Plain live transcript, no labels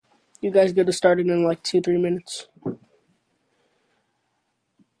You guys good to start it in like 2-3 minutes?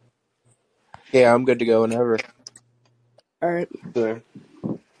 Yeah, I'm good to go whenever. All right. So,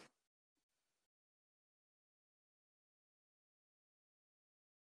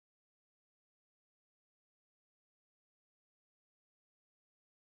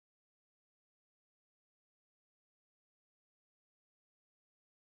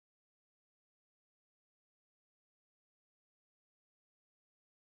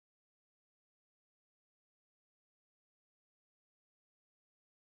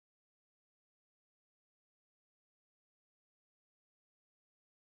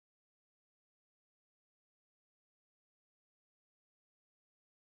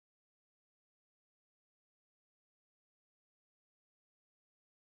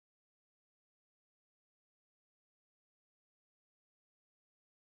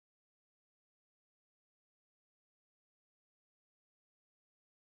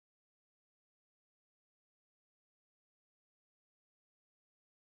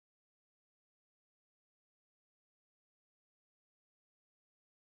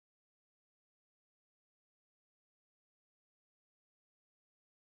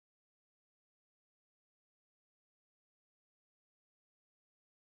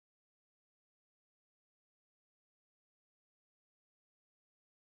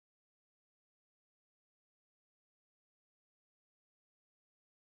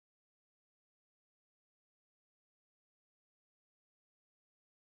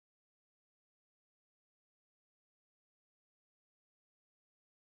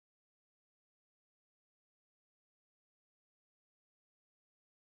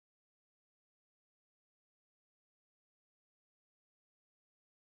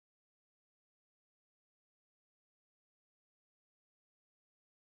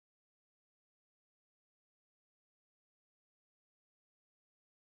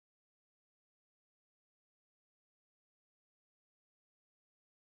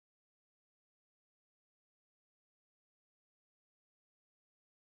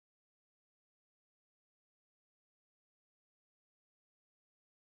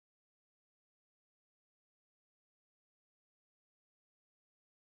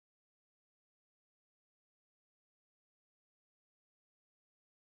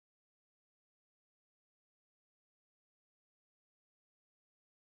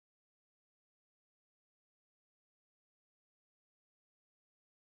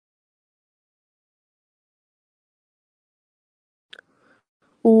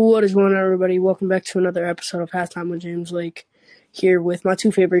 What is going on, everybody? Welcome back to another episode of Halftime with James Lake. Here with my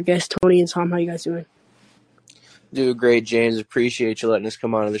two favorite guests, Tony and Tom. How you guys doing? do great, James. Appreciate you letting us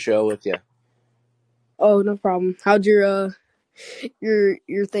come on to the show with you. Oh, no problem. How'd your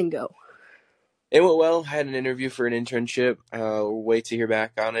thing go? It went well. Had an interview for an internship. We'll wait to hear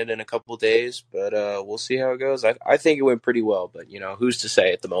back on it in a couple days, but we'll see how it goes. I think it went pretty well, but who's to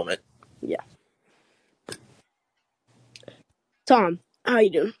say at the moment? Yeah. Tom, how you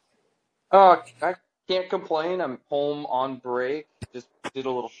doing? I can't complain. I'm home on break. Just did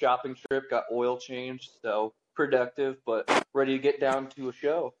a little shopping trip, got oil changed, so productive, but ready to get down to a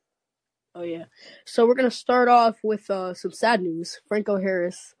show. Oh yeah. So we're gonna start off with some sad news. Franco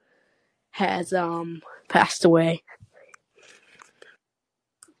Harris has passed away.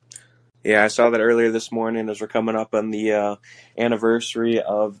 Yeah, I saw that earlier this morning as we're coming up on the anniversary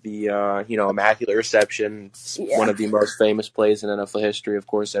of the Immaculate Reception. It's one of the most famous plays in NFL history. Of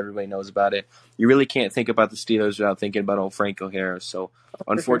course, everybody knows about it. You really can't think about the Steelers without thinking about old Franco Harris. So,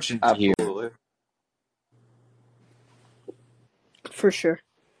 unfortunate to hear. Absolutely. For sure.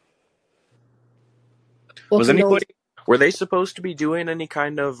 Was anybody? Were they supposed to be doing any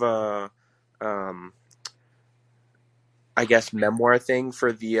kind of I guess memoir thing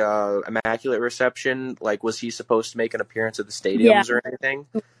for the Immaculate Reception? Like, was he supposed to make an appearance at the stadiums or anything?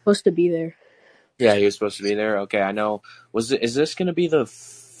 He was supposed to be there. Yeah, he was supposed to be there. Okay, I know. Is this going to be the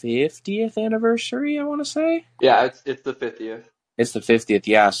 50th anniversary? I want to say. Yeah, it's the 50th. It's the 50th.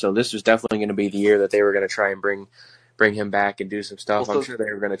 Yeah, so this was definitely going to be the year that they were going to try and bring him back and do some stuff. I'm sure they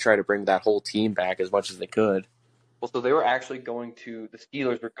were going to try to bring that whole team back as much as they could. Well, so they were actually the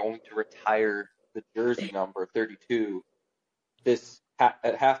Steelers were going to retire the jersey number 32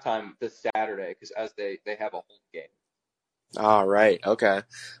 at halftime this Saturday because as they have a home game. All right. Okay.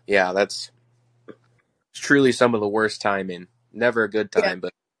 Yeah, that's truly some of the worst timing. Never a good time,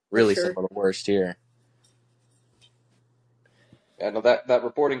 but really some of the worst here. Yeah, no, that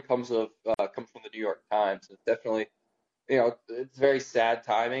reporting comes from the New York Times. It's definitely, it's very sad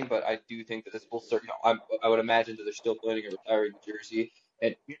timing, but I do think that this will I would imagine that they're still planning on retiring the jersey,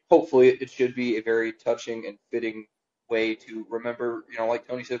 and hopefully it should be a very touching and fitting way to remember, like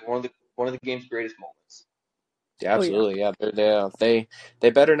Tony said, one of the game's greatest moments. Yeah, Oh yeah. absolutely. Yeah, they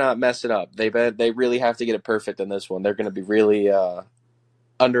better not mess it up. They really have to get it perfect in this one. They're going to be really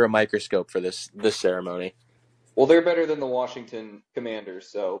under a microscope for this ceremony. Well, they're better than the Washington Commanders,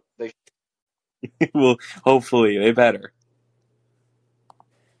 so they. Well, hopefully they better.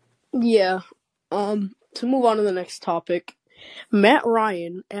 Yeah. To move on to the next topic, Matt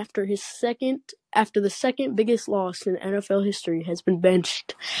Ryan, after the second biggest loss in NFL history, has been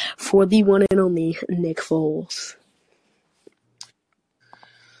benched for the one and only Nick Foles.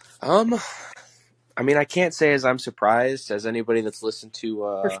 I mean, I can't say as I'm surprised as anybody that's listened to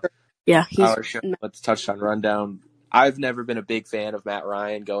For sure. Yeah, our show. Let's Touchdown Rundown. I've never been a big fan of Matt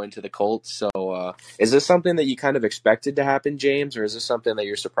Ryan going to the Colts. So, is this something that you kind of expected to happen, James, or is this something that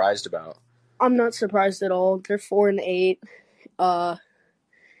you're surprised about? I'm not surprised at all. They're 4-8.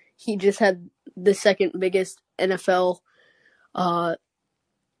 He just had the second biggest NFL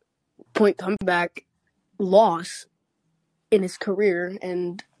point comeback loss in his career,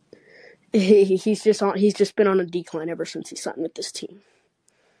 and he's just been on a decline ever since he signed with this team.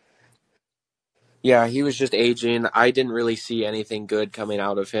 Yeah, he was just aging. I didn't really see anything good coming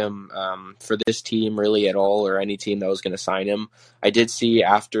out of him for this team really at all, or any team that was going to sign him. I did see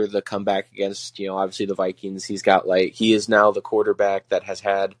after the comeback against, obviously the Vikings, he is now the quarterback that has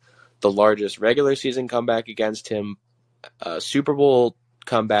had the largest regular season comeback against him, Super Bowl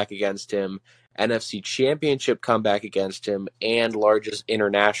comeback against him, NFC Championship comeback against him, and largest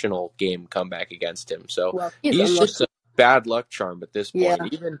international game comeback against him. So Well, he's he's unlucky. just a bad luck charm at this Yeah.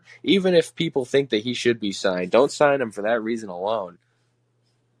 point. Even if people think that he should be signed, don't sign him for that reason alone.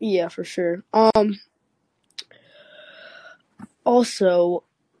 Yeah, for sure. Also,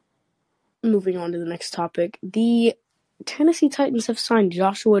 moving on to the next topic, the Tennessee Titans have signed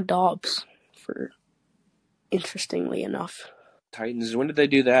Joshua Dobbs interestingly enough. Titans, when did they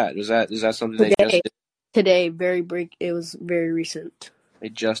do that? Is that something they just did? Today, it was very recent. They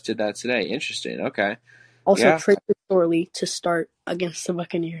just did that today. Interesting. Okay. Also, Yeah. Trey Sorley to start against the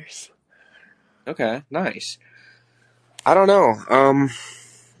Buccaneers. Okay. Nice. I don't know.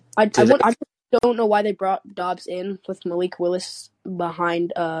 I just don't know why they brought Dobbs in with Malik Willis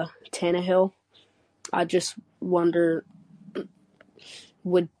behind Tannehill. I just wonder,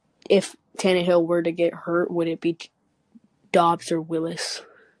 if Tannehill were to get hurt, would it be Dobbs or Willis?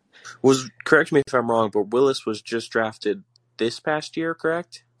 Correct me if I'm wrong, but Willis was just drafted this past year,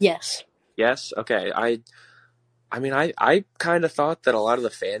 correct? Yes. Yes? Okay. I mean, I kind of thought that a lot of the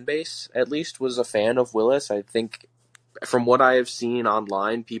fan base, at least, was a fan of Willis. I think from what I have seen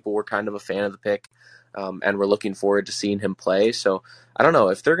online, people were kind of a fan of the pick and were looking forward to seeing him play. So, I don't know.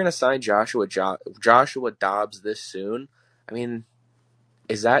 If they're going to sign Joshua Dobbs this soon, I mean,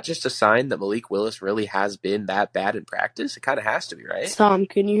 is that just a sign that Malik Willis really has been that bad in practice? It kind of has to be, right? Tom,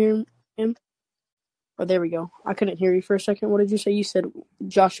 can you hear him? Oh, there we go. I couldn't hear you for a second. What did you say? You said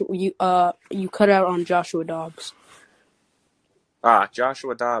Joshua. You cut out on Joshua Dobbs.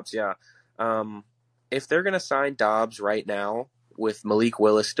 Joshua Dobbs, yeah. If they're going to sign Dobbs right now, with Malik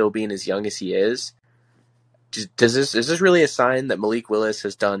Willis still being as young as he is this really a sign that Malik Willis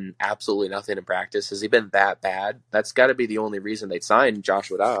has done absolutely nothing in practice? Has he been that bad? That's got to be the only reason they'd sign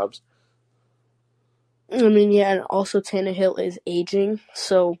Joshua Dobbs. I mean, yeah, and also Tannehill is aging,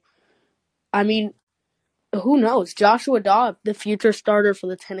 so I mean, who knows? Joshua Dobbs, the future starter for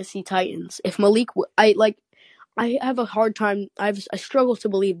the Tennessee Titans. If I have a hard time. I struggle to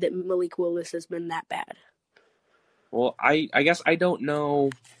believe that Malik Willis has been that bad. Well, I guess I don't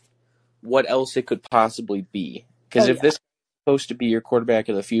know what else it could possibly be. Because if this is supposed to be your quarterback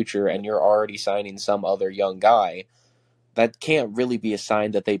of the future and you're already signing some other young guy, that can't really be a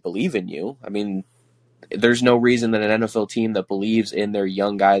sign that they believe in you. I mean, there's no reason that an NFL team that believes in their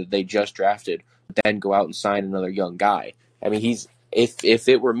young guy that they just drafted would then go out and sign another young guy. I mean, if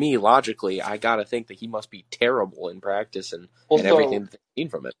it were me, logically, I got to think that he must be terrible in practice and everything that they've seen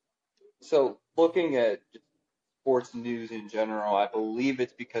from it. So looking at sports news in general, I believe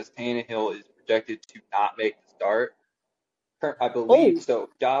it's because Tannehill is projected to not make the start. I believe so.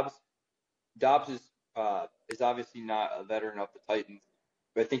 Dobbs is obviously not a veteran of the Titans,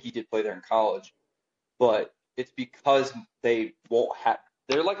 but I think he did play there in college. But it's because they're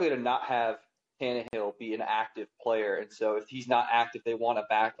likely to not have Tannehill be an active player, and so if he's not active, they want a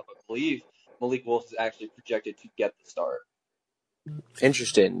backup. I believe Malik Willis is actually projected to get the start.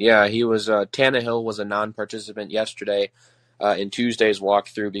 Interesting. Yeah, he was. Tannehill was a non-participant yesterday in Tuesday's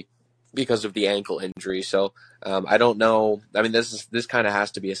walkthrough because of the ankle injury. So I don't know. I mean, this kind of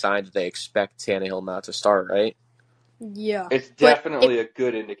has to be a sign that they expect Tannehill not to start, right? Yeah, it's definitely a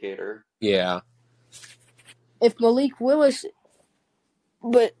good indicator. Yeah. if Malik Willis,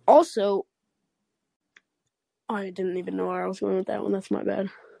 but also, I didn't even know where I was going with that one. That's my bad.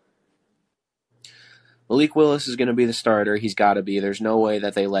 Malik Willis is going to be the starter. He's got to be. There's no way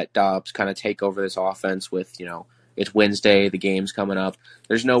that they let Dobbs kind of take over this offense with, it's Wednesday, the game's coming up.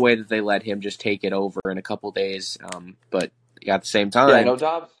 There's no way that they let him just take it over in a couple days. But at the same Yeah, time, no,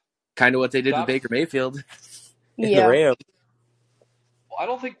 Dobbs. kind of what they did with Dobbs. Baker Mayfield in the Yeah. Rams. I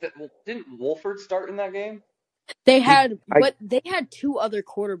don't think that didn't Wolford start in that game. They had two other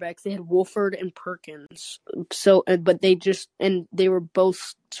quarterbacks. They had Wolford and Perkins. So, but they were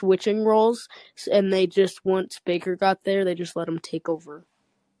both switching roles, and they just once Baker got there, they just let him take over.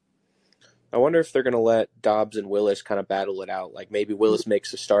 I wonder if they're going to let Dobbs and Willis kind of battle it out. Like maybe Willis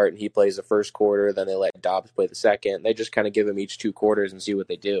makes a start and he plays the first quarter, then they let Dobbs play the second. They just kind of give him each 2 quarters and see what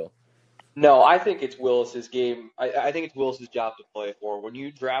they do. No, I think it's Willis's game. I think it's Willis's job to play for. When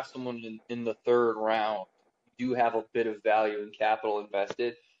you draft someone in the third round, you do have a bit of value and capital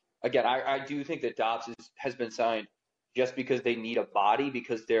invested. Again, I do think that Dobbs has been signed just because they need a body,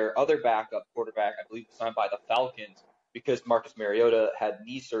 because their other backup quarterback, I believe, was signed by the Falcons because Marcus Mariota had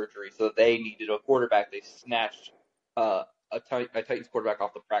knee surgery, so they needed a quarterback. They snatched a Titans quarterback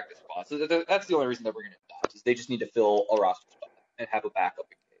off the practice squad. So that's the only reason they're bringing in Dobbs, is they just need to fill a roster spot and have a backup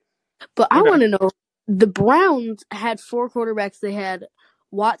in case. But I Okay. want to know, the Browns had 4 quarterbacks. They had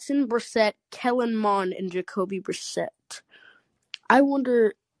Watson, Brissett, Kellen Mond, and Jacoby Brissett. I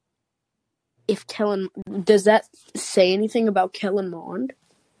wonder if does that say anything about Kellen Mond?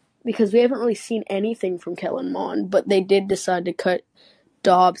 Because we haven't really seen anything from Kellen Mond, but they did decide to cut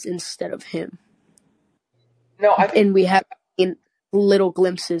Dobbs instead of him. No, I think, and we have seen little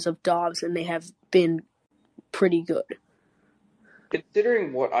glimpses of Dobbs, and they have been pretty good.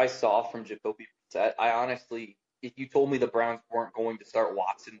 considering what I saw from Jacoby Brissett, I honestly, if you told me the Browns weren't going to start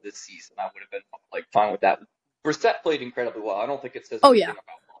Watson this season, I would have been fine with that. Brissett played incredibly well. I don't think it says anything about Mond.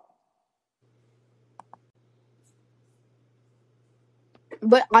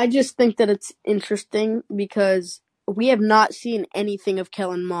 But I just think that it's interesting because we have not seen anything of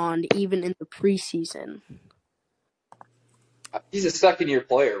Kellen Mond even in the preseason. He's a second-year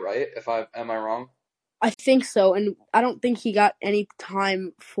player, right? Am I wrong? I think so, and I don't think he got any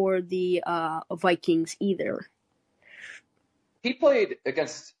time for the Vikings either. He played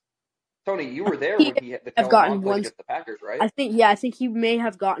against Tony. You were there when the Kellen Mond played against the Packers, right? I think he may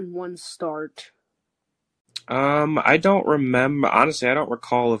have gotten one start. I don't remember. Honestly, I don't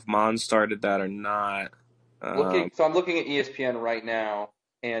recall if Mon started that or not. So I'm looking at ESPN right now,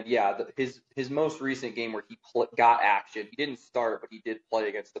 and yeah, his most recent game where he got action, he didn't start, but he did play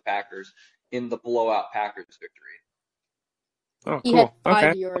against the Packers in the blowout Packers victory. Oh, cool. He had 5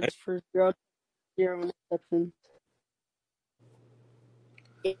 okay. yards for 0 interceptions.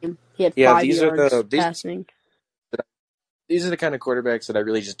 He had 5 yards passing. These are the kind of quarterbacks that I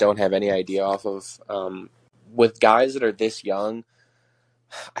really just don't have any idea off of. With guys that are this young,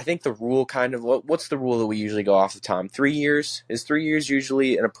 I think the rule what's the rule that we usually go off of, Tom? 3 years? Is 3 years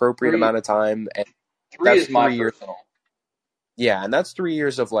usually an appropriate amount of time? And 3 is my personal. Yeah, and that's 3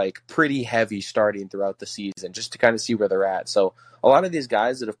 years of pretty heavy starting throughout the season just to kind of see where they're at. So a lot of these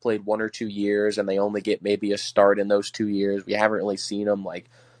guys that have played 1 or 2 years and they only get maybe a start in those 2 years, we haven't really seen them.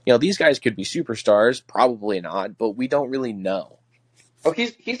 These guys could be superstars, probably not, but we don't really know. Oh,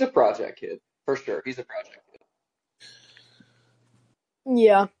 he's a project kid for sure. He's a project kid.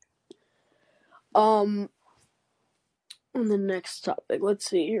 Yeah. On the next topic, let's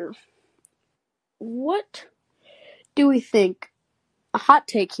see here. What do we think? A hot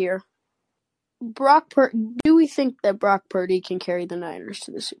take here. Do we think that Brock Purdy can carry the Niners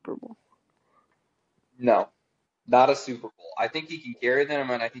to the Super Bowl? No, not a Super Bowl. I think he can carry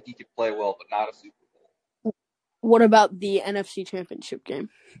them, and I think he can play well, but not a Super Bowl. What about the NFC Championship game?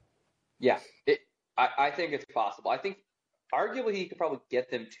 Yeah, I think it's possible. I think arguably he could probably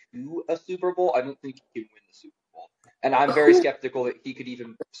get them to a Super Bowl. I don't think he can win the Super Bowl. And I'm very skeptical that he could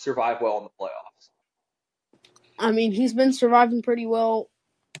even survive well in the playoffs. I mean, he's been surviving pretty well.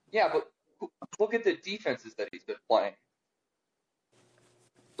 Yeah, but look at the defenses that he's been playing.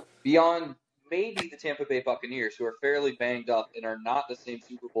 Beyond maybe the Tampa Bay Buccaneers, who are fairly banged up and are not the same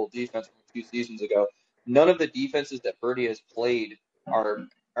Super Bowl defense from a few seasons ago, none of the defenses that Purdy has played are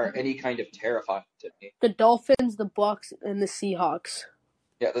any kind of terrifying to me. The Dolphins, the Bucs, and the Seahawks.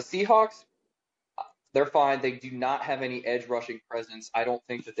 Yeah, the Seahawks, they're fine. They do not have any edge rushing presence. I don't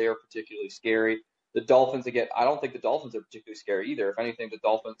think that they are particularly scary. The Dolphins, again, I don't think the Dolphins are particularly scary either. If anything, the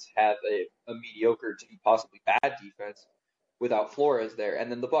Dolphins have a mediocre to possibly bad defense without Flores there. And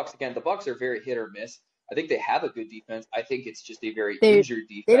then the Bucs, again, the Bucs are very hit or miss. I think they have a good defense. I think it's just a very injured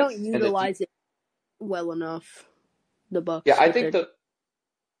defense. They don't utilize it well enough. The Yeah, Bucks I with think their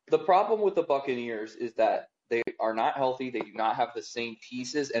the problem with the Buccaneers is that they are not healthy. They do not have the same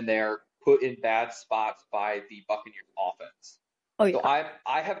pieces, and they're put in bad spots by the Buccaneers offense. oh So yeah.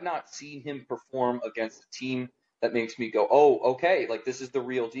 I have not seen him perform against a team that makes me go, oh, okay, like this is the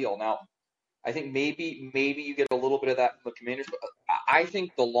real deal. Now, I think maybe you get a little bit of that from the Commanders, but I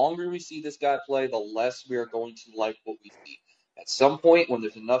think the longer we see this guy play, the less we are going to like what we see. At some point, when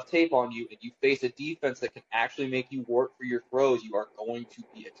there's enough tape on you and you face a defense that can actually make you work for your throws, you are going to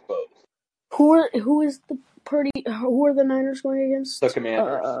be exposed. Who are the Niners going The against?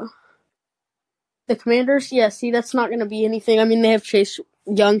 Commanders. The Commanders. Yeah, see, that's not going to be anything. I mean, they have Chase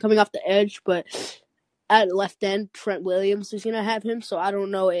Young coming off the edge, but at left end, Trent Williams is going to have him. So I don't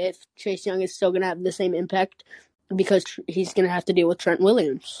know if Chase Young is still going to have the same impact because he's going to have to deal with Trent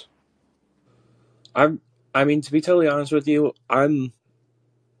Williams. I mean, to be totally honest with you, Tom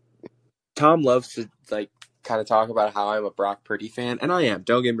loves to kind of talk about how I'm a Brock Purdy fan, and I am.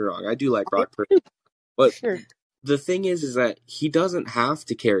 Don't get me wrong, I do like Brock Purdy, but Sure. the thing is that he doesn't have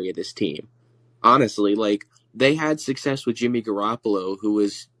to carry this team. Honestly, they had success with Jimmy Garoppolo, who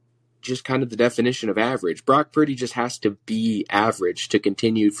was just kind of the definition of average. Brock Purdy just has to be average to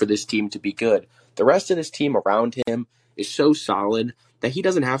continue for this team to be good. The rest of this team around him is so solid that he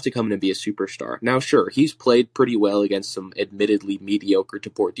doesn't have to come in and be a superstar. Now, sure, he's played pretty well against some admittedly mediocre to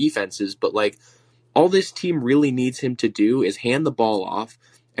poor defenses, but all this team really needs him to do is hand the ball off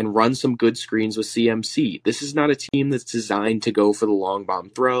and run some good screens with CMC. This is not a team that's designed to go for the long bomb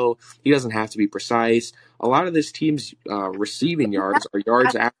throw. He doesn't have to be precise. A lot of this team's receiving yards are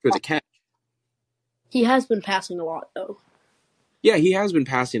yards after the catch. He has been passing a lot, though. Yeah, he has been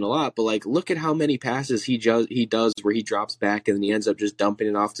passing a lot, but look at how many passes he does where he drops back and then he ends up just dumping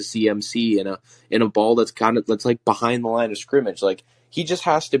it off to CMC in a ball that's behind the line of scrimmage. He just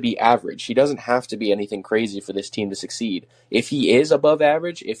has to be average. He doesn't have to be anything crazy for this team to succeed. If he is above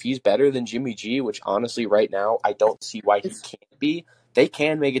average, if he's better than Jimmy G, which honestly right now I don't see why he can't be, they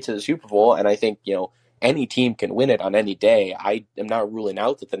can make it to the Super Bowl, and I think, any team can win it on any day. I am not ruling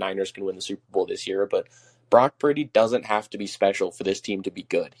out that the Niners can win the Super Bowl this year, but Brock Purdy doesn't have to be special for this team to be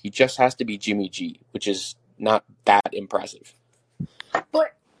good. He just has to be Jimmy G, which is not that impressive.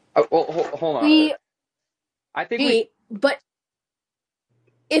 But hold on. But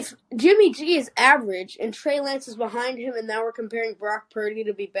if Jimmy G is average and Trey Lance is behind him, and now we're comparing Brock Purdy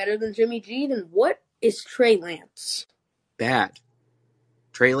to be better than Jimmy G, then what is Trey Lance? Bad.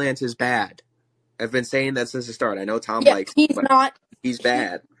 Trey Lance is bad. I've been saying that since the start. I know Tom likes him, but he's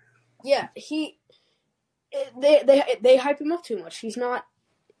bad. They hype him up too much. He's not.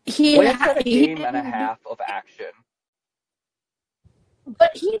 Lance had a game and a half of action.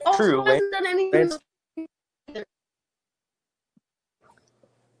 But he also hasn't done anything.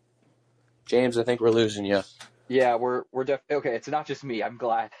 James, I think we're losing you. Yeah, we're definitely okay. It's not just me. I'm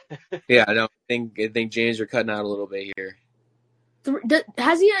glad. Yeah, I know. I think James, you're cutting out a little bit here.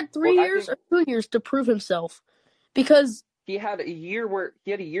 Has he had 3 years or 2 years to prove himself? Because he had a year where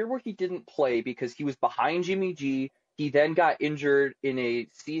he didn't play because he was behind Jimmy G. He then got injured in a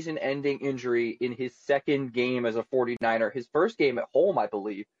season-ending injury in his second game as a 49er. His first game at home, I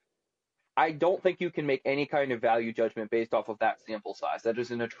believe. I don't think you can make any kind of value judgment based off of that sample size. That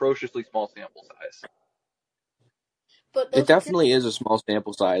is an atrociously small sample size. But it definitely is a small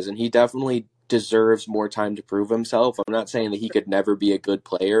sample size, and he definitely deserves more time to prove himself. I'm not saying that he could never be a good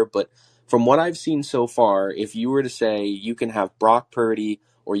player, but from what I've seen so far, if you were to say you can have Brock Purdy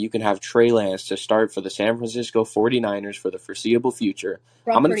or you can have Trey Lance to start for the San Francisco 49ers for the foreseeable future,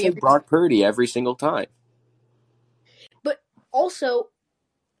 I'm going to take Brock Purdy every single time. But also,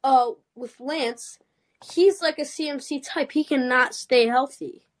 with Lance, he's like a CMC type. He cannot stay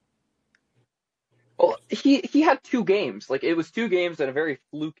healthy. Well, he had 2 games. It was 2 games and a very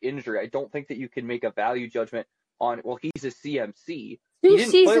fluke injury. I don't think that you can make a value judgment on, well, he's a CMC. He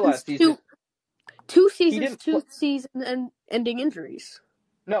didn't play last season. 2 seasons, 2 season-ending injuries.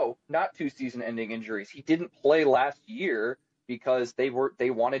 No, not 2 season-ending injuries. He didn't play last year because they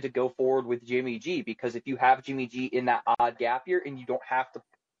wanted to go forward with Jimmy G, because if you have Jimmy G in that odd gap year and you don't have to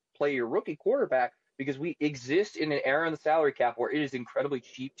play your rookie quarterback, because we exist in an era in the salary cap where it is incredibly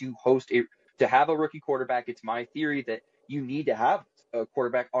cheap to have a rookie quarterback. It's my theory that you need to have a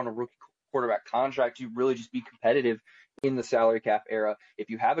quarterback on a rookie quarterback contract to really just be competitive in the salary cap era.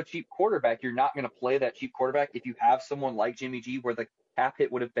 If you have a cheap quarterback, you're not going to play that cheap quarterback. If you have someone like Jimmy G, where the cap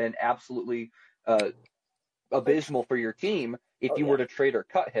hit would have been absolutely abysmal for your team if you were to trade or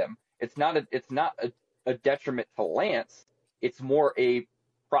cut him. It's not a detriment to Lance. It's more a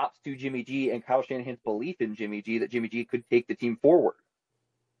props to Jimmy G and Kyle Shanahan's belief in Jimmy G that Jimmy G could take the team forward.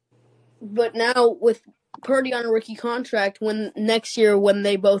 But now with Purdy on a rookie contract, when next year when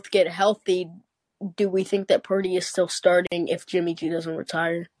they both get healthy, do we think that Purdy is still starting if Jimmy G doesn't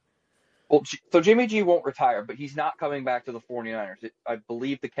retire? Well, so Jimmy G won't retire, but he's not coming back to the 49ers. I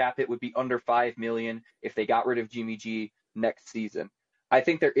believe the cap hit would be under $5 million if they got rid of Jimmy G next season. I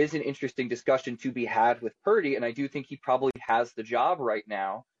think there is an interesting discussion to be had with Purdy, and I do think he probably has the job right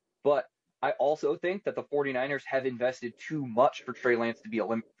now. But I also think that the 49ers have invested too much for Trey Lance to be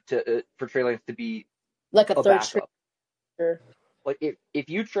Like a a third string. backup. Like if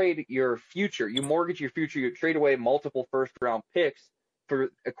you trade your future, you mortgage your future, you trade away multiple first round picks for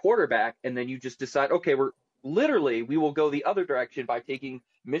a quarterback, and then you just decide, okay, we will go the other direction by taking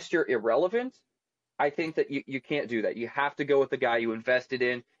Mr. Irrelevant. I think that you can't do that. You have to go with the guy you invested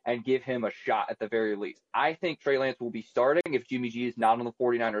in and give him a shot at the very least. I think Trey Lance will be starting if Jimmy G is not on the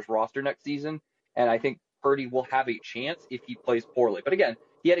 49ers roster next season, and I think Purdy will have a chance if he plays poorly. But again,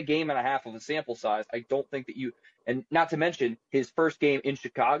 he had a game and a half of a sample size. I don't think that and not to mention his first game in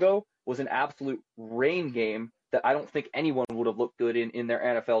Chicago was an absolute rain game that I don't think anyone would have looked good in their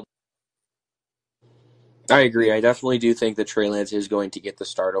NFL. I agree. I definitely do think that Trey Lance is going to get the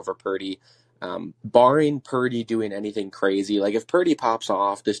start over Purdy. Barring Purdy doing anything crazy, like if Purdy pops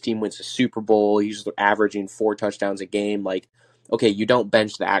off, this team wins a Super Bowl, he's averaging 4 touchdowns a game, like, okay, you don't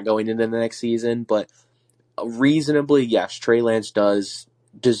bench that going into the next season, but reasonably, yes, Trey Lance does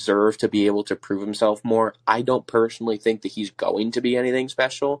deserve to be able to prove himself more. I don't personally think that he's going to be anything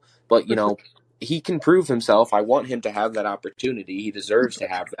special, but, he can prove himself. I want him to have that opportunity. He deserves to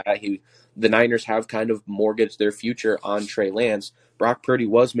have that. The Niners have kind of mortgaged their future on Trey Lance. Brock Purdy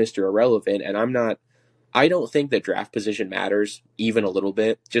was Mr. Irrelevant, and I don't think that draft position matters even a little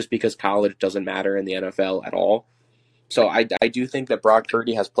bit, just because college doesn't matter in the NFL at all. So I do think that Brock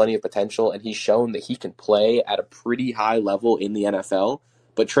Purdy has plenty of potential, and he's shown that he can play at a pretty high level in the NFL.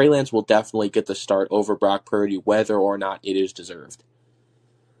 But Trey Lance will definitely get the start over Brock Purdy, whether or not it is deserved.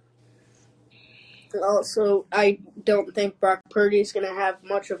 Also, I don't think Brock Purdy is going to have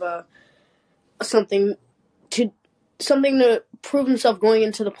much of something to prove himself going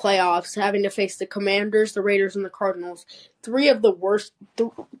into the playoffs, having to face the Commanders, the Raiders, and the Cardinals. Three of,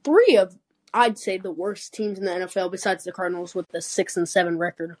 I'd say, the worst teams in the NFL besides the Cardinals with the 6-7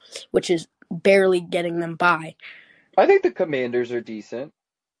 record, which is barely getting them by. I think the Commanders are decent.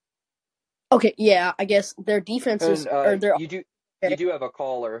 Okay, yeah, I guess their defenses you do have a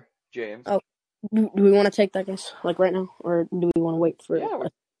caller, James. Oh, do we want to take that, guys, like right now, or do we want to wait for it? Yeah. All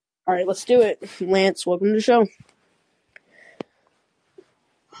right, let's do it. Lance, welcome to the show.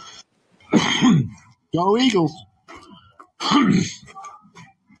 Go Eagles.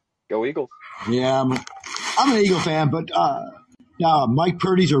 Go Eagles. Yeah, I'm an Eagle fan, but now Mike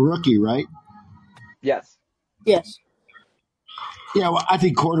Purdy's a rookie, right? Yes. Yes. Yeah, well, I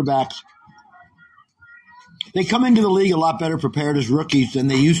think quarterbacks, they come into the league a lot better prepared as rookies than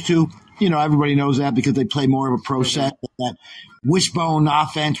they used to. Everybody knows that because they play more of a pro set, that wishbone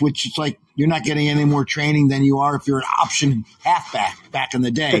offense, which is like you're not getting any more training than you are if you're an option halfback back in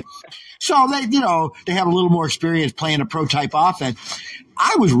the day. So they have a little more experience playing a pro type offense.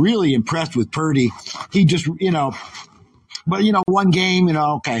 I was really impressed with Purdy. He just, but one game,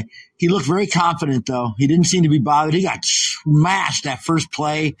 okay. He looked very confident though. He didn't seem to be bothered. He got smashed that first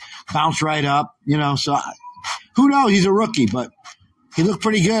play, bounced right up, so who knows? He's a rookie, but he looked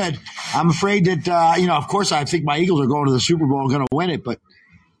pretty good. I'm afraid that, of course I think my Eagles are going to the Super Bowl and going to win it, but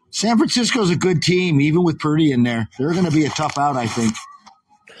San Francisco's a good team, even with Purdy in there. They're going to be a tough out, I think.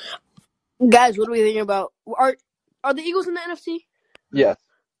 Guys, what do we think about are the Eagles in the NFC? Yes.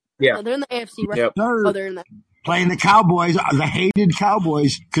 Yeah. No, they're in the AFC, right? Yep. Oh, they're in the playing the Cowboys, the hated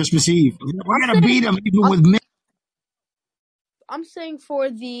Cowboys, Christmas Eve. We're going to beat them even with me. I'm saying for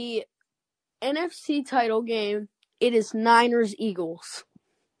the NFC title game, it is Niners-Eagles.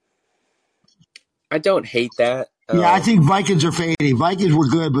 I don't hate that. Yeah, I think Vikings are fading. Vikings were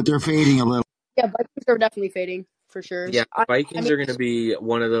good, but they're fading a little. Yeah, Vikings are definitely fading, for sure. Yeah, Vikings are going to be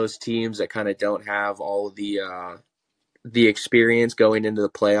one of those teams that kind of don't have all of the experience going into the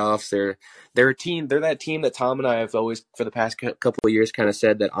playoffs. They're a team. They're that team that Tom and I have always, for the past couple of years, kind of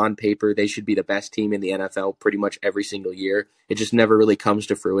said that on paper they should be the best team in the NFL pretty much every single year. It just never really comes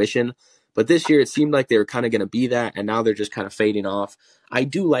to fruition. But this year it seemed like they were kind of going to be that, and now they're just kind of fading off. I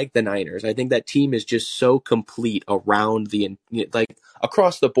do like the Niners. I think that team is just so complete around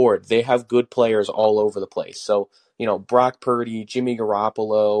across the board. They have good players all over the place. So, Brock Purdy, Jimmy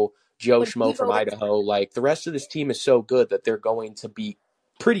Garoppolo, Joe Schmo from Idaho, like the rest of this team is so good that they're going to be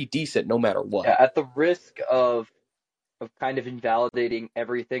pretty decent no matter what. Yeah, at the risk of kind of invalidating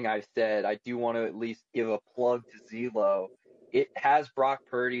everything I've said, I do want to at least give a plug to Zelo. it has Brock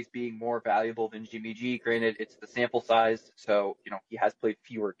Purdy's being more valuable than Jimmy G. Granted, it's the sample size, so he has played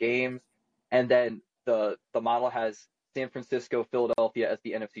fewer games. And then the model has San Francisco, Philadelphia as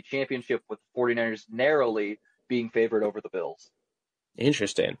the NFC Championship, with the 49ers narrowly being favored over the Bills.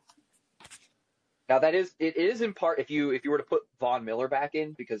 Interesting. Now it is in part, if you were to put Von Miller back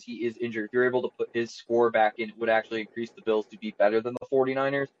in because he is injured, if you're able to put his score back in, it would actually increase the Bills to be better than the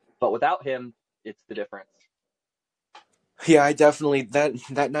 49ers. But without him, it's the difference. Yeah, I definitely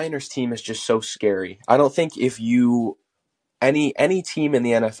that Niners team is just so scary. I don't think if you any team in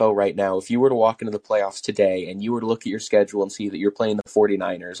the NFL right now, if you were to walk into the playoffs today and you were to look at your schedule and see that you're playing the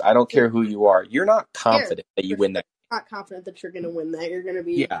 49ers, I don't care who you are, you're not confident that you win that. Not confident that you're going to win that. You're going to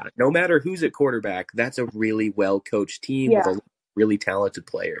be Yeah, no matter who's at quarterback, that's a really well-coached team with a lot of really talented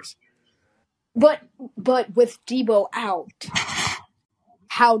players. But with Debo out,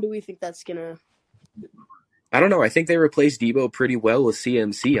 how do we think that's going to... I don't know. I think they replaced Debo pretty well with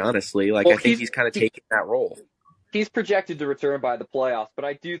CMC, honestly. I think he's kind of taking that role. He's projected to return by the playoffs, but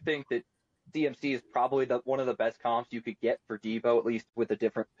I do think that CMC is probably one of the best comps you could get for Debo, at least with a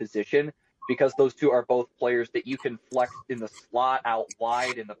different position, because those two are both players that you can flex in the slot, out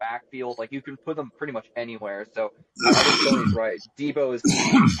wide, in the backfield. You can put them pretty much anywhere. So I think Tony's right. Debo is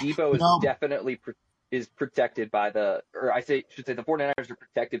definitely is protected by the 49ers are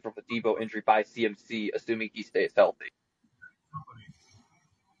protected from the Debo injury by CMC, assuming he stays healthy.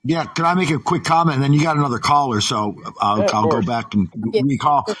 Yeah, can I make a quick comment? And then you got another caller, so I'll go back and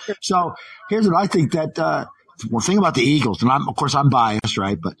recall. So here's what I think that one thing about the Eagles, and of course I'm biased,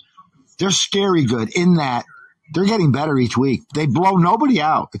 right? But they're scary good in that they're getting better each week. They blow nobody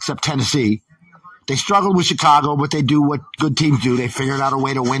out except Tennessee. They struggled with Chicago, but they do what good teams do. They figured out a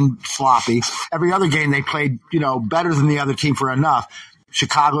way to win sloppy. Every other game they played, better than the other team for enough.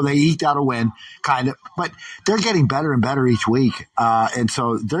 Chicago, they eked out a win, kind of, but they're getting better and better each week. And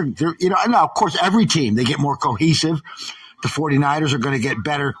so they're, and now, of course, every team, they get more cohesive. The 49ers are going to get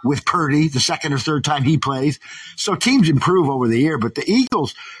better with Purdy the second or third time he plays. So teams improve over the year, but the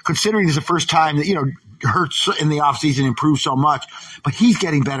Eagles, considering it's the first time that, Hurts in the offseason improved so much, but he's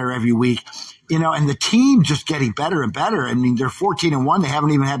getting better every week. And the team just getting better and better. I mean, they're 14-1. They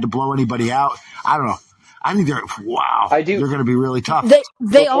haven't even had to blow anybody out. I don't know. I think they're going to be really tough.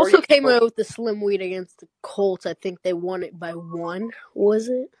 They also came out with the slim lead against the Colts. I think they won it by 1, was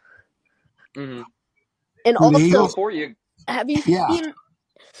it? Mm-hmm. And also, have you seen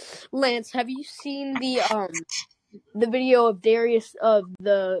Lance? Have you seen the video of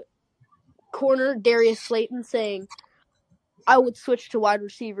the corner Darius Slayton saying, "I would switch to wide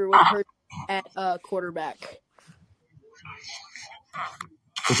receiver with Hurts at quarterback"?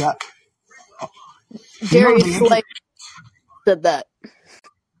 What's that? Darius Slayton said that.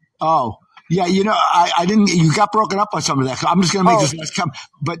 Oh, yeah. I didn't. You got broken up on some of that. So I'm just going to make this last comment.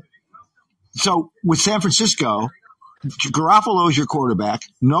 But so with San Francisco, Garoppolo is your quarterback.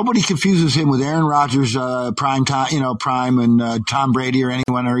 Nobody confuses him with Aaron Rodgers, prime time, prime and Tom Brady or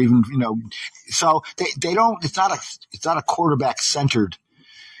anyone, or even So they don't. It's not a quarterback centered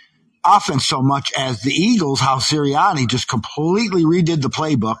offense so much as the Eagles. How Sirianni just completely redid the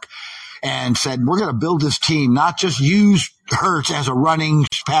playbook and said, we're going to build this team, not just use Hurts as a running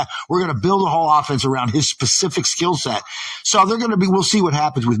path. We're going to build a whole offense around his specific skill set. So we'll see what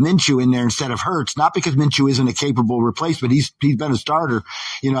happens with Minshew in there instead of Hurts, not because Minshew isn't a capable replacement. He's been a starter.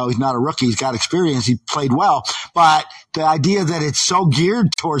 He's not a rookie. He's got experience. He played well, but the idea that it's so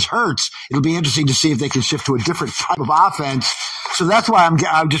geared towards Hurts, it'll be interesting to see if they can shift to a different type of offense. So that's why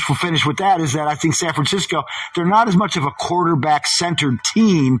I'm just will finish with that, is that I think San Francisco, they're not as much of a quarterback centered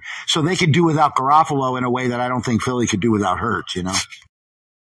team, so they could do without Garoppolo in a way that I don't think Philly could do without Hurts,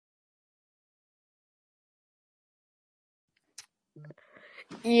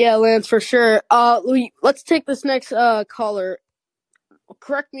 Yeah, Lance, for sure. Let's take this next caller.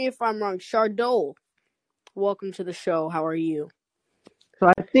 Correct me if I'm wrong. Chardot, welcome to the show. How are you?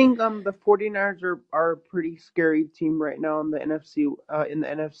 So I think the 49ers are a pretty scary team right now in the NFC. I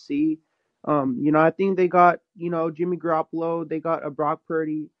think they got Jimmy Garoppolo. They got a Brock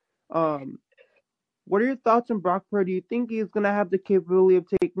Purdy. What are your thoughts on Brock Purdy? Do you think he's gonna have the capability of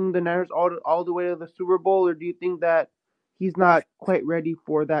taking the Niners all the way to the Super Bowl, or do you think that he's not quite ready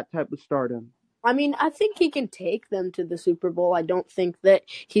for that type of stardom? I mean, I think he can take them to the Super Bowl. I don't think that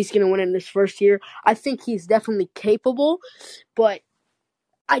he's going to win in his first year. I think he's definitely capable, but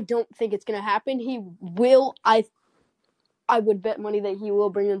I don't think it's going to happen. He will. I would bet money that he will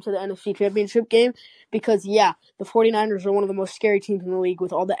bring them to the NFC Championship game because, the 49ers are one of the most scary teams in the league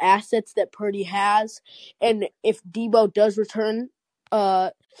with all the assets that Purdy has. And if Debo does return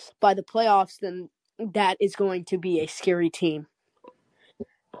by the playoffs, then that is going to be a scary team.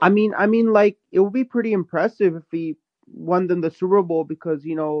 I mean, like it would be pretty impressive if he won them the Super Bowl because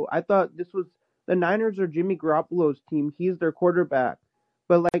I thought this was the Niners are Jimmy Garoppolo's team. He's their quarterback,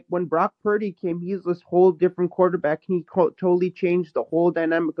 but like when Brock Purdy came, he's this whole different quarterback. And he totally changed the whole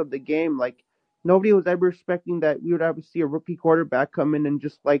dynamic of the game. Like nobody was ever expecting that we would ever see a rookie quarterback come in and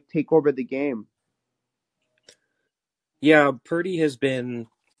just like take over the game. Yeah, Purdy he's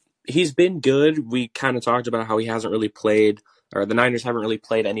been good. We kind of talked about how he hasn't really played, or the Niners haven't really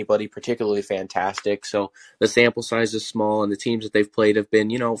played anybody particularly fantastic. So the sample size is small, and the teams that they've played have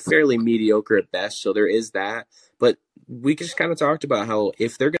been, fairly mediocre at best. So there is that. But we just kind of talked about how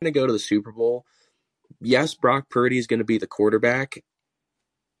if they're going to go to the Super Bowl, yes, Brock Purdy is going to be the quarterback,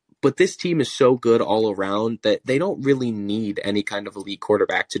 but this team is so good all around that they don't really need any kind of elite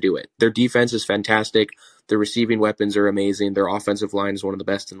quarterback to do it. Their defense is fantastic. Their receiving weapons are amazing. Their offensive line is one of the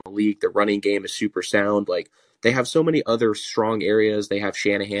best in the league. Their running game is super sound. Like they have so many other strong areas. They have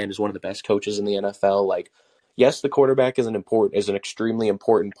Shanahan, who's one of the best coaches in the NFL. Like, yes, the quarterback is an extremely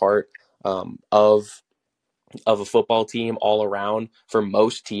important part of a football team all around for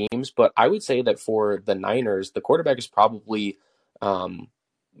most teams. But I would say that for the Niners, the quarterback is probably um,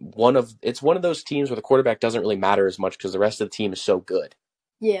 one of those teams where the quarterback doesn't really matter as much because the rest of the team is so good.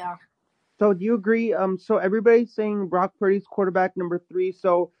 Yeah. So do you agree? So everybody's saying Brock Purdy's quarterback number 3.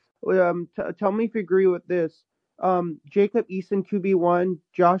 So tell me if you agree with this. Jacob Eason QB1,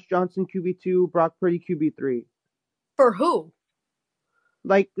 Josh Johnson QB2, Brock Purdy QB3. For who?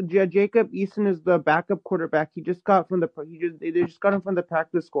 Like Jacob Eason is the backup quarterback. They just got him from the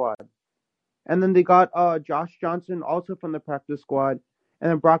practice squad, and then they got Josh Johnson also from the practice squad,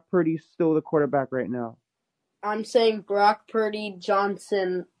 and then Brock Purdy's still the quarterback right now. I'm saying Brock Purdy,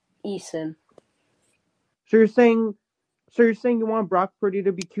 Johnson, Eason. So you're saying you want Brock Purdy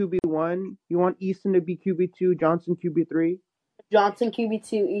to be QB1, you want Eason to be QB2, Johnson QB3? Johnson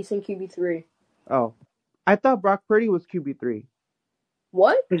QB2, Eason QB3. Oh, I thought Brock Purdy was QB3.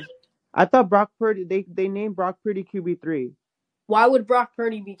 What? I thought Brock Purdy they named Brock Purdy QB3. Why would Brock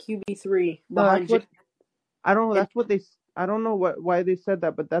Purdy be QB3 No, behind that's what I don't know. That's what they. I don't know why they said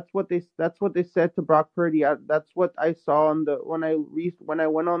that, but that's what they said to Brock Purdy. That's what I saw on the when I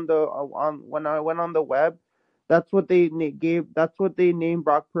went on the when I went on the web. That's what they gave. That's what they named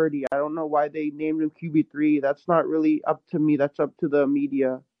Brock Purdy. I don't know why they named him QB3. That's not really up to me. That's up to the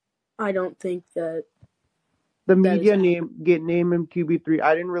media. I don't think that The that is. media name him QB3.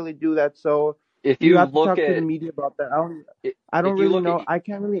 I didn't really do that, so If you you have to look talk to the at media about that. I don't if you really look at know. I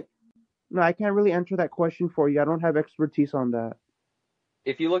can't really. No, I can't really answer that question for you. I don't have expertise on that.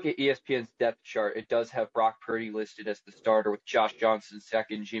 if you look at ESPN's depth chart, it does have Brock Purdy listed as the starter with Josh Johnson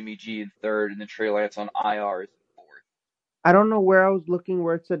second, Jimmy G in third, and then Trey Lance on IR as in fourth. I don't know where I was looking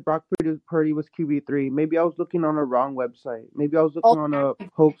where it said Brock Purdy was QB3. Maybe I was looking on a wrong website. Maybe I was looking on a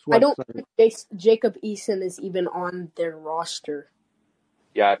hoax I don't website. think Jacob Eason is even on their roster.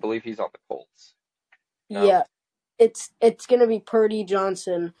 Yeah, I believe he's on the Colts. No. Yeah, it's gonna be Purdy,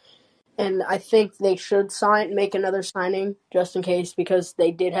 Johnson, and I think they should make another signing just in case because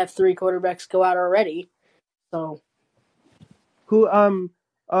they did have 3 quarterbacks go out already. So Who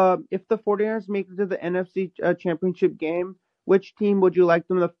if the 49ers make it to the NFC championship game, which team would you like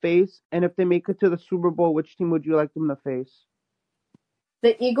them to face? And if they make it to the Super Bowl, which team would you like them to face?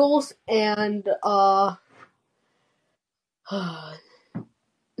 the Eagles and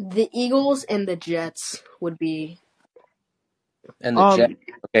the Eagles and the Jets would be. And the Jets.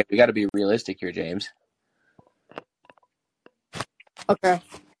 Okay, we got to be realistic here, James. Okay.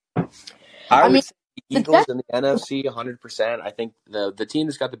 I would say the Eagles Jets, and the NFC 100%. I think the team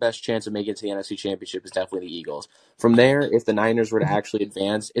that's got the best chance of making it to the NFC Championship is definitely the Eagles. From there, if the Niners were to actually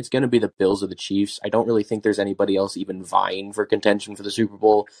advance, it's going to be the Bills or the Chiefs. I don't really think there's anybody else even vying for contention for the Super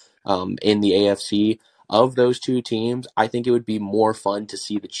Bowl in the AFC. Of those two teams, I think it would be more fun to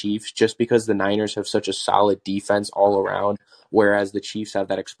see the Chiefs just because the Niners have such a solid defense all around, whereas the Chiefs have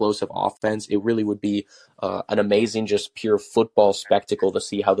that explosive offense. It really would be an amazing, just pure football spectacle to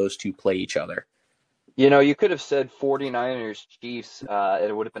see how those two play each other. You could have said 49ers Chiefs.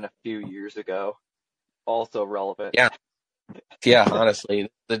 It would have been a few years ago. Also relevant. Yeah,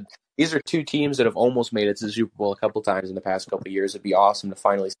 honestly. These are two teams that have almost made it to the Super Bowl a couple times in the past couple of years. It'd be awesome to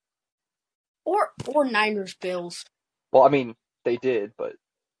finally see. or Niners Bills. Well, I mean, they did, but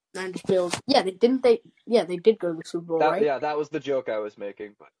Niners Bills. Yeah, they didn't. Yeah, they did go to the Super Bowl, right? Yeah, that was the joke I was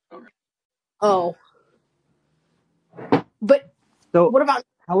making. But okay. Oh, but So what about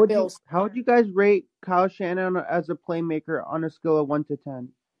how would you guys rate Kyle Shanahan as a playmaker on a scale of 1 to 10?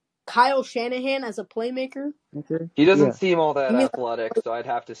 Kyle Shanahan as a playmaker? Okay. He doesn't Yeah. seem all that You mean athletic, so I'd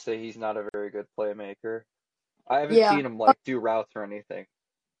have to say he's not a very good playmaker. I haven't yeah. seen him do routes or anything.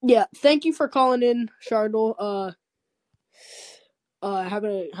 Yeah. Thank you for calling in, Shardle. Have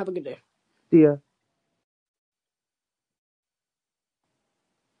a good day. See ya.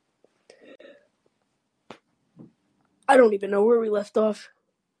 I don't even know where we left off.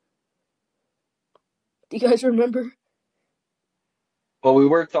 Do you guys remember? Well, we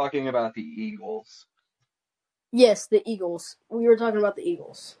were talking about the Eagles. Yes, the Eagles. We were talking about the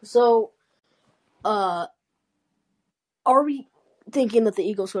Eagles. So, are we thinking that the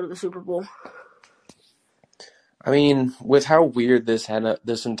Eagles go to the Super Bowl? I mean, with how weird this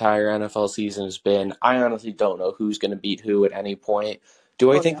entire NFL season has been, I honestly don't know who's going to beat who at any point.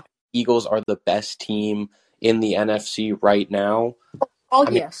 Do I Oh think yeah. the Eagles are the best team in the NFC right now? Oh I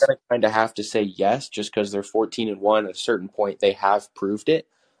mean, I'm yes. going to kind of have to say yes, just because they're 14-1. At a certain point, they have proved it.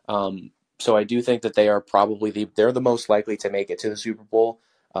 So I do think that they are probably they're the most likely to make it to the Super Bowl.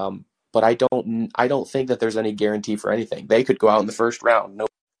 But I don't think that there's any guarantee for anything. They could go out in the first round. No.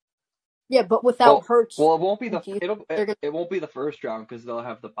 Yeah, but without Well, Hurts, well, it won't be do the you think it'll they're gonna? it won't be the first round because they'll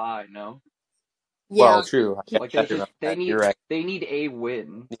have the bye. No, Well, Yeah. true. I like guess you're right. You're right. they need a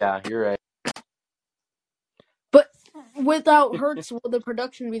win. Yeah, you're right. But without Hurts, will the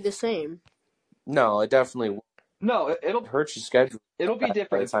production be the same? No, it definitely No, hurts your schedule it'll be by the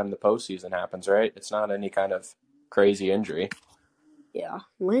different. time the postseason happens, right? It's not any kind of crazy injury. Yeah.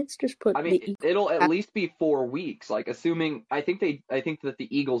 Let's just put I mean, the Eagles. it'll at least be 4 weeks. Like assuming, I think that the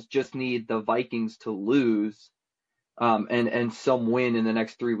Eagles just need the Vikings to lose, and some win in the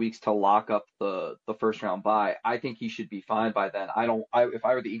next 3 weeks to lock up the first round bye. I think he should be fine by then. If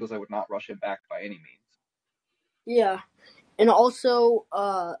I were the Eagles, I would not rush him back by any means. Yeah, and also,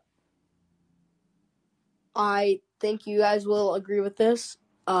 I think you guys will agree with this.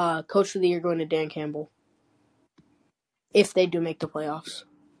 Coach of the Year going to Dan Campbell if they do make the playoffs.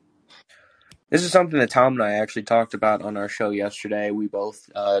 This is something that Tom and I actually talked about on our show yesterday. We both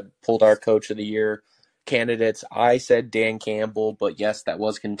pulled our Coach of the Year candidates. I said Dan Campbell, but yes, that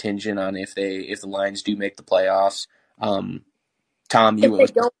was contingent on if the Lions do make the playoffs. Tom, you If went they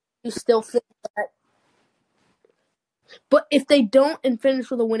with don't, you still think that. But if they don't and finish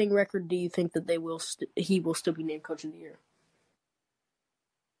with a winning record, do you think that they will? He will still be named Coach of the Year?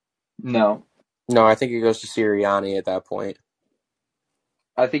 No, no. I think it goes to Sirianni at that point.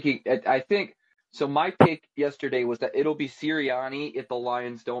 I think so. My pick yesterday was that it'll be Sirianni if the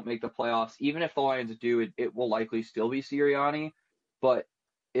Lions don't make the playoffs. Even if the Lions do, it will likely still be Sirianni. But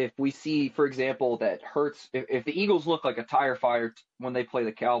if we see, for example, that Hurts, if the Eagles look like a tire fire when they play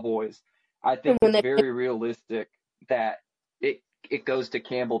the Cowboys, I And think when it's they very realistic that it goes to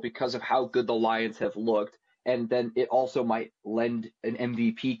Campbell because of how good the Lions have looked, and then it also might lend an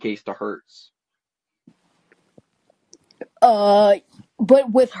MVP case to Hurts.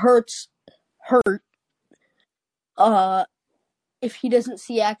 but with Hurts hurt, if he doesn't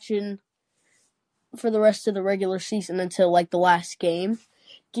see action for the rest of the regular season until like the last game,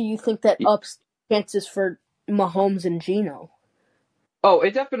 do you think that ups chances for Mahomes and Geno? Oh,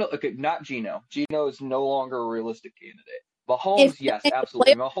 it definitely okay. Not Geno. Geno is no longer a realistic candidate. Mahomes, If they yes, make the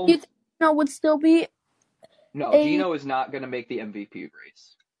absolutely. playoffs, do you Mahomes, think Geno would still be no. a? Geno is not going to make the MVP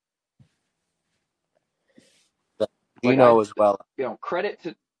race. Like Gino as well. credit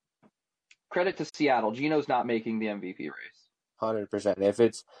to Seattle. Geno's not making the MVP race. 100%. If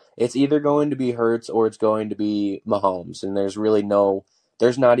it's either going to be Hurts or it's going to be Mahomes, and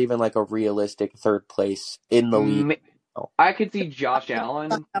there's not even like a realistic third place in the league. I could see Josh Allen,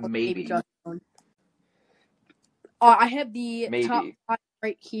 Maybe maybe. Josh Allen. I have the top Maybe. 5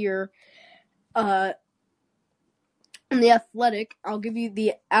 right here. In the Athletic, I'll give you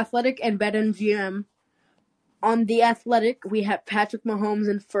the Athletic and BetMGM. On the Athletic, we have Patrick Mahomes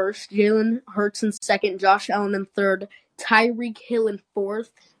in first, Jalen Hurts in second, Josh Allen in third, Tyreek Hill in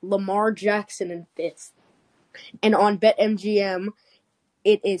fourth, Lamar Jackson in fifth. And on BetMGM,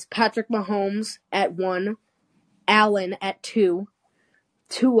 it is Patrick Mahomes at 1, Allen at 2,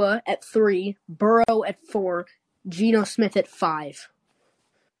 Tua at 3, Burrow at 4, Geno Smith at 5.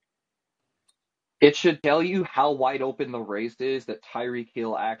 It should tell you how wide open the race is that Tyreek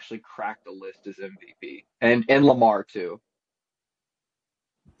Hill actually cracked the list as MVP, and Lamar too.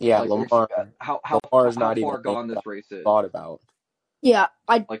 Yeah, Like Lamar is how not even far a name gone that this race I is. thought about. Yeah,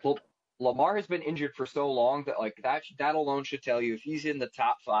 Like Lamar has been injured for so long that like that alone should tell you if he's in the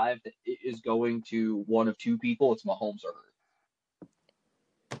top 5 that it is going to one of two people. It's Mahomes or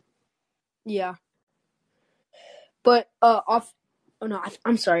Hurts. yeah. But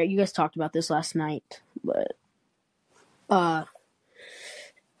I'm sorry, you guys talked about this last night, but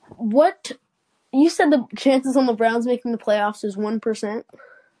What you said the chances on the Browns making the playoffs is 1%?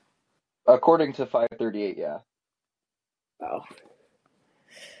 According to 538, yeah.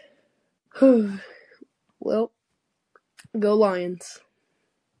 Oh. Well, go Lions.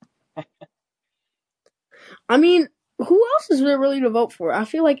 I mean, who else is there really to vote for? I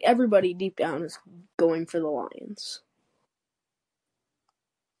feel like everybody deep down is going for the Lions.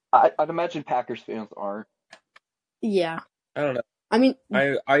 I'd imagine Packers fans aren't. Yeah. I don't know. I mean,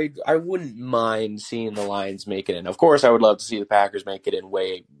 I wouldn't mind seeing the Lions make it in. Of course, I would love to see the Packers make it in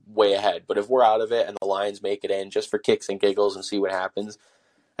way ahead. But if we're out of it and the Lions make it in just for kicks and giggles and see what happens,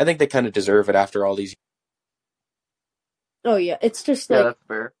 I think they kind of deserve it after all these. oh yeah, it's just Yeah, like that's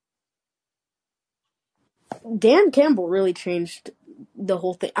fair. Dan Campbell really changed the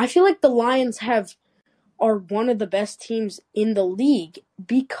whole thing. I feel like the Lions are one of the best teams in the league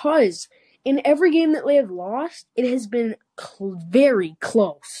because in every game that they have lost, it has been very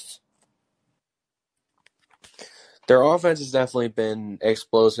close. Their offense has definitely been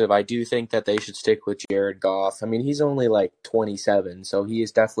explosive. I do think that they should stick with Jared Goff. I mean, he's only like 27, so he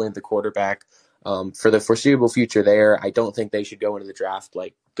is definitely the quarterback for the foreseeable future there. I don't think they should go into the draft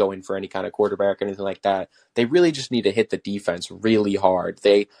like going for any kind of quarterback or anything like that. They really just need to hit the defense really hard.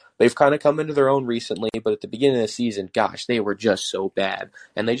 They've kind of come into their own recently, but at the beginning of the season, gosh, they were just so bad.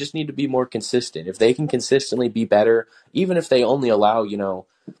 And they just need to be more consistent. If they can consistently be better, even if they only allow,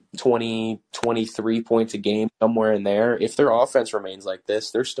 20, 23 points a game, somewhere in there. If their offense remains like this,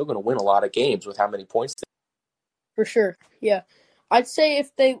 they're still going to win a lot of games with how many points they. For sure, yeah. I'd say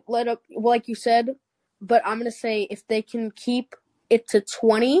if they let up, like you said, but I'm going to say if they can keep it to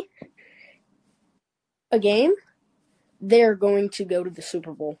 20 a game, they're going to go to the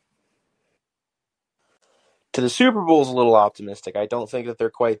Super Bowl. To the Super Bowl is a little optimistic. I don't think that they're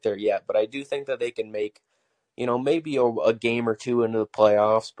quite there yet, but I do think that they can make, maybe a game or two into the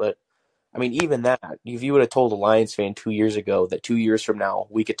playoffs. But I mean, even that, if you would have told a Lions fan 2 years ago that 2 years from now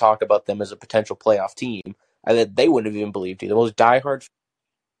we could talk about them as a potential playoff team, they wouldn't have even believed you. The most diehard.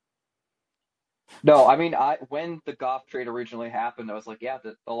 No, I mean, when the Goff trade originally happened, I was like, yeah,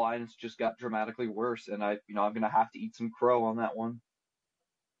 the Lions just got dramatically worse, and I'm gonna have to eat some crow on that one.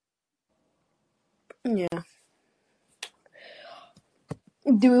 Yeah.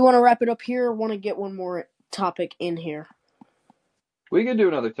 Do we want to wrap it up here or want to get one more topic in here? We can do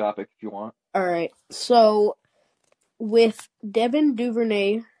another topic if you want. All right. So, with Devin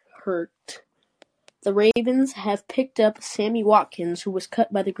Duvernay hurt, the Ravens have picked up Sammy Watkins, who was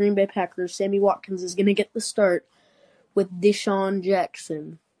cut by the Green Bay Packers. Sammy Watkins is going to get the start with Deshaun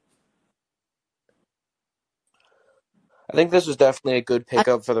Jackson. I think this was definitely a good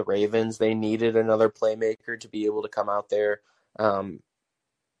pickup for the Ravens. They needed another playmaker to be able to come out there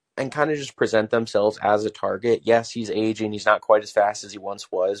and kind of just present themselves as a target. Yes, he's aging. He's not quite as fast as he once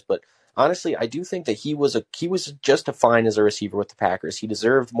was, but honestly, I do think that he was just fine as a receiver with the Packers. He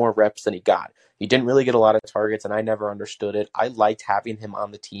deserved more reps than he got. He didn't really get a lot of targets, and I never understood it. I liked having him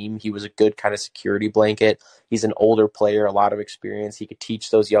on the team. He was a good kind of security blanket. He's an older player, a lot of experience. He could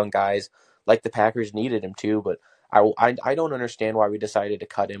teach those young guys like the Packers needed him to, but I don't understand why we decided to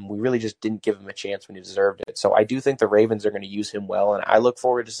cut him. We really just didn't give him a chance when he deserved it. So I do think the Ravens are going to use him well, and I look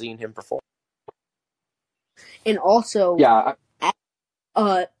forward to seeing him perform. And also, Yeah,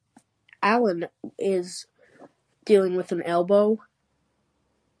 Allen is dealing with an elbow.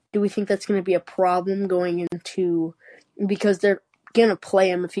 Do we think that's going to be a problem going into, because they're going to play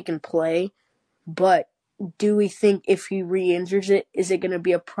him if he can play, but do we think if he re-injures it, is it going to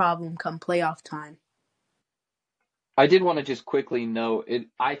be a problem come playoff time? I did want to just quickly note it.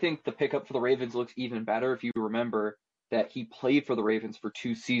 I think the pickup for the Ravens looks even better if you remember that he played for the Ravens for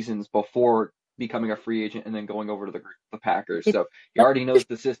 2 seasons before becoming a free agent and then going over to the Packers. So he already knows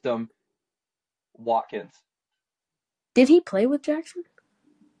the system. Watkins. Did he play with Jackson?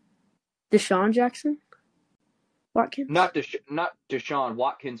 Deshaun Jackson? Watkins? Not Deshaun.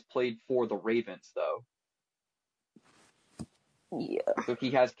 Watkins played for the Ravens, though. Yeah. So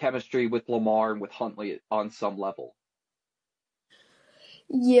he has chemistry with Lamar and with Huntley on some level.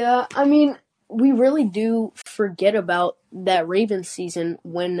 Yeah, I mean, we really do forget about that Ravens season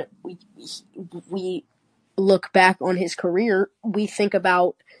when we look back on his career. We think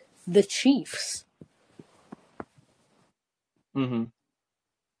about the Chiefs. Mm-hmm.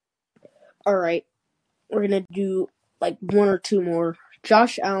 All right, we're going to do like one or two more.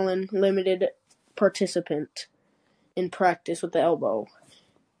 Josh Allen, limited participant in practice with the elbow.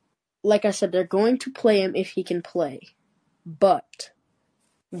 Like I said, they're going to play him if he can play. But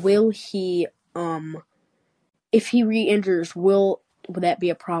will he, if he re-injures, will that be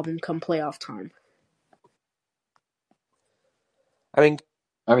a problem come playoff time? I mean,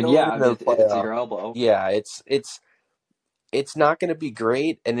 I mean, Going yeah, I into mean, the it's playoff, your elbow. yeah, it's not going to be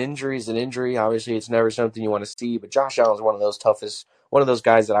great. An injury is an injury. Obviously, it's never something you want to see. But Josh Allen's one of those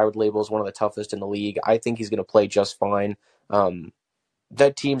guys that I would label as one of the toughest in the league. I think he's going to play just fine. Um,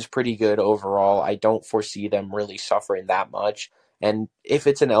 that team's pretty good overall. I don't foresee them really suffering that much. And if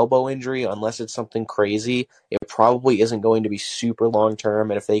it's an elbow injury, unless it's something crazy, it probably isn't going to be super long term.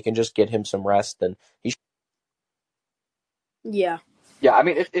 And if they can just get him some rest, then he should. Yeah. Yeah, I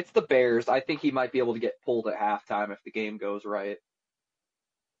mean, it's the Bears. I think he might be able to get pulled at halftime if the game goes right.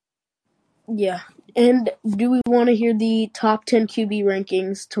 Yeah. And do we want to hear the top 10 QB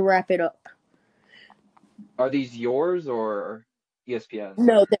rankings to wrap it up? Are these yours or ESPN's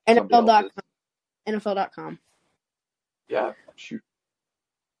No, or the somebody else's? NFL.com. Yeah, shoot.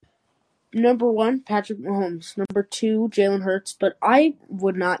 Number 1, Patrick Mahomes. Number 2, Jalen Hurts. But I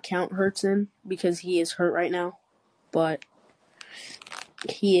would not count Hurts in because he is hurt right now. But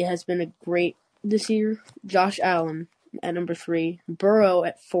he has been a great this year. Josh Allen at number 3. Burrow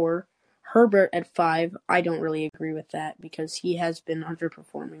at 4. Herbert at 5. I don't really agree with that because he has been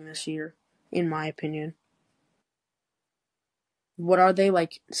underperforming this year, in my opinion. What are they,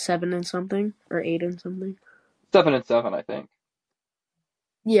 like 7 and something or 8 and something? 7-7, I think.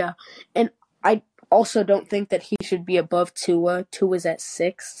 Yeah, and I also don't think that he should be above Tua. Tua's at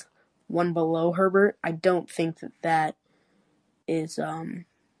 6, one below Herbert. I don't think that is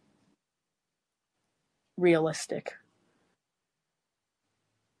realistic.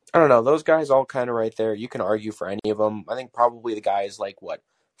 I don't know. Those guys all kind of right there. You can argue for any of them. I think probably the guys like what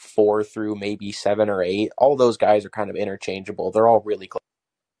 4 through maybe 7 or 8. All those guys are kind of interchangeable. They're all really close.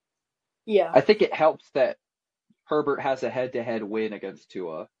 Yeah. I think it helps that Herbert has a head-to-head win against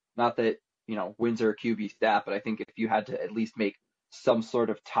Tua. Not that, wins are a QB stat, but I think if you had to at least make some sort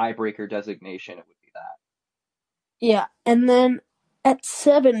of tiebreaker designation, it would be that. Yeah, and then at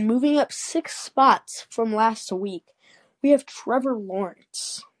 7, moving up 6 spots from last week, we have Trevor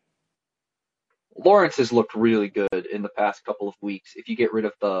Lawrence. Lawrence has looked really good in the past couple of weeks. If you get rid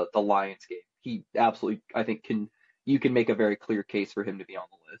of the Lions game, he absolutely, I think, you can make a very clear case for him to be on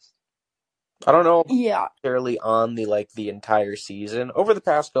the list. I don't know Yeah. necessarily on the entire season. Over the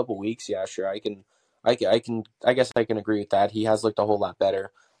past couple weeks, yeah, sure, I guess I can agree with that. He has looked a whole lot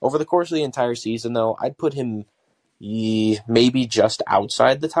better. Over the course of the entire season, though, I'd put him maybe just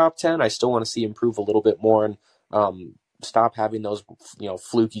outside the top 10. I still want to see him improve a little bit more and stop having those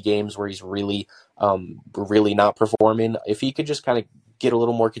fluky games where he's really not performing. If he could just kind of get a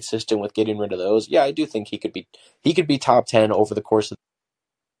little more consistent with getting rid of those, yeah, I do think he could be top 10 over the course of.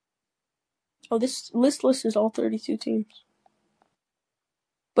 Oh, this list is all 32 teams.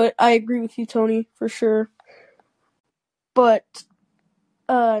 But I agree with you, Tony, for sure. But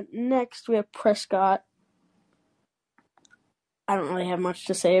next we have Prescott. I don't really have much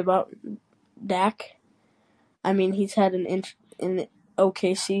to say about Dak. I mean, he's had an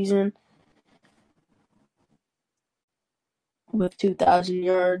okay season with 2,000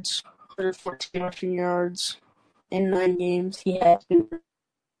 yards, 114 rushing yards in 9 games. He has been.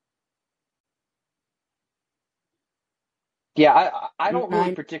 Yeah, I don't really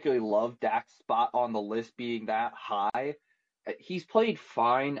 9. particularly love Dak's spot on the list being that high. He's played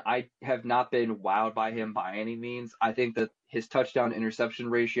fine. I have not been wowed by him by any means. I think that his touchdown interception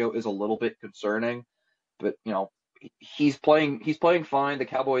ratio is a little bit concerning, but he's playing fine. The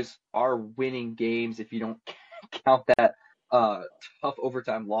Cowboys are winning games if you don't count that tough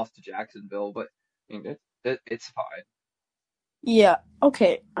overtime loss to Jacksonville, but I mean, it's fine. Yeah,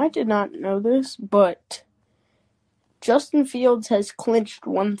 okay. I did not know this, but Justin Fields has clinched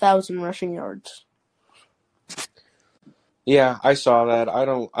 1,000 rushing yards. Yeah, I saw that.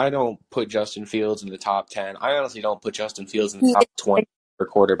 I don't put Justin Fields in the top 10. I honestly don't put Justin Fields in the He top is, 20 for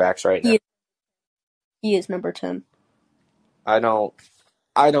quarterbacks right now. he is, he is number 10. I don't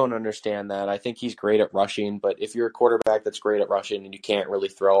I don't understand that. I think he's great at rushing, but if you're a quarterback that's great at rushing and you can't really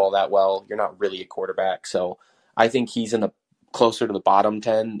throw all that well, you're not really a quarterback. So I think he's in the closer to the bottom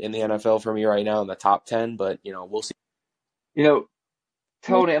 10 in the NFL for me right now, in the top 10, but we'll see.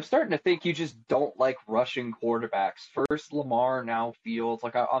 Tony, I'm starting to think you just don't like rushing quarterbacks. First Lamar, now Fields.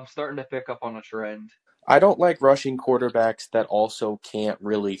 Like I'm starting to pick up on a trend. I don't like rushing quarterbacks that also can't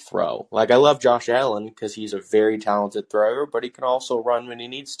really throw. Like, I love Josh Allen because he's a very talented thrower, but he can also run when he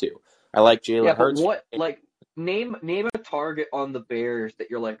needs to. I like Yeah, Jalen but Hurts. what name a target on the Bears that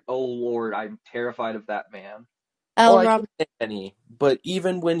you're like, oh Lord, I'm terrified of that man. Oh, Allen I Robinson. can't any. But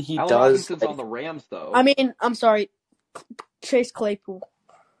even when he Allen does, Robinson's on the Rams though. I mean, I'm sorry, Chase Claypool.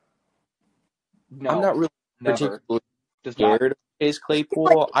 I'm No, not really never. particularly Does not. scared of Chase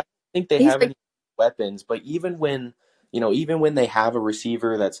Claypool. I don't think they He's have like, any weapons, but even when even when they have a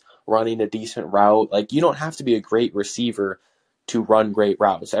receiver that's running a decent route, like, you don't have to be a great receiver to run great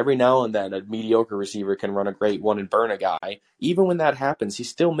routes. Every now and then, a mediocre receiver can run a great one and burn a guy. Even when that happens, he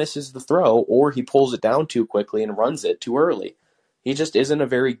still misses the throw, or he pulls it down too quickly and runs it too early. He just isn't a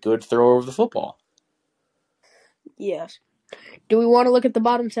very good thrower of the football. Yes. Do we want to look at the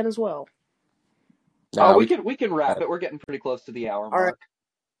bottom 10 as well? Nah, we can wrap it. We're getting pretty close to the hour mark. All right.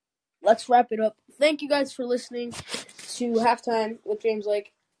 Let's wrap it up. Thank you guys for listening to Halftime with James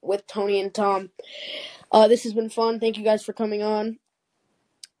Lake with Tony and Tom. This has been fun. Thank you guys for coming on.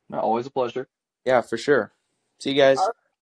 Always a pleasure. Yeah, for sure. See you guys.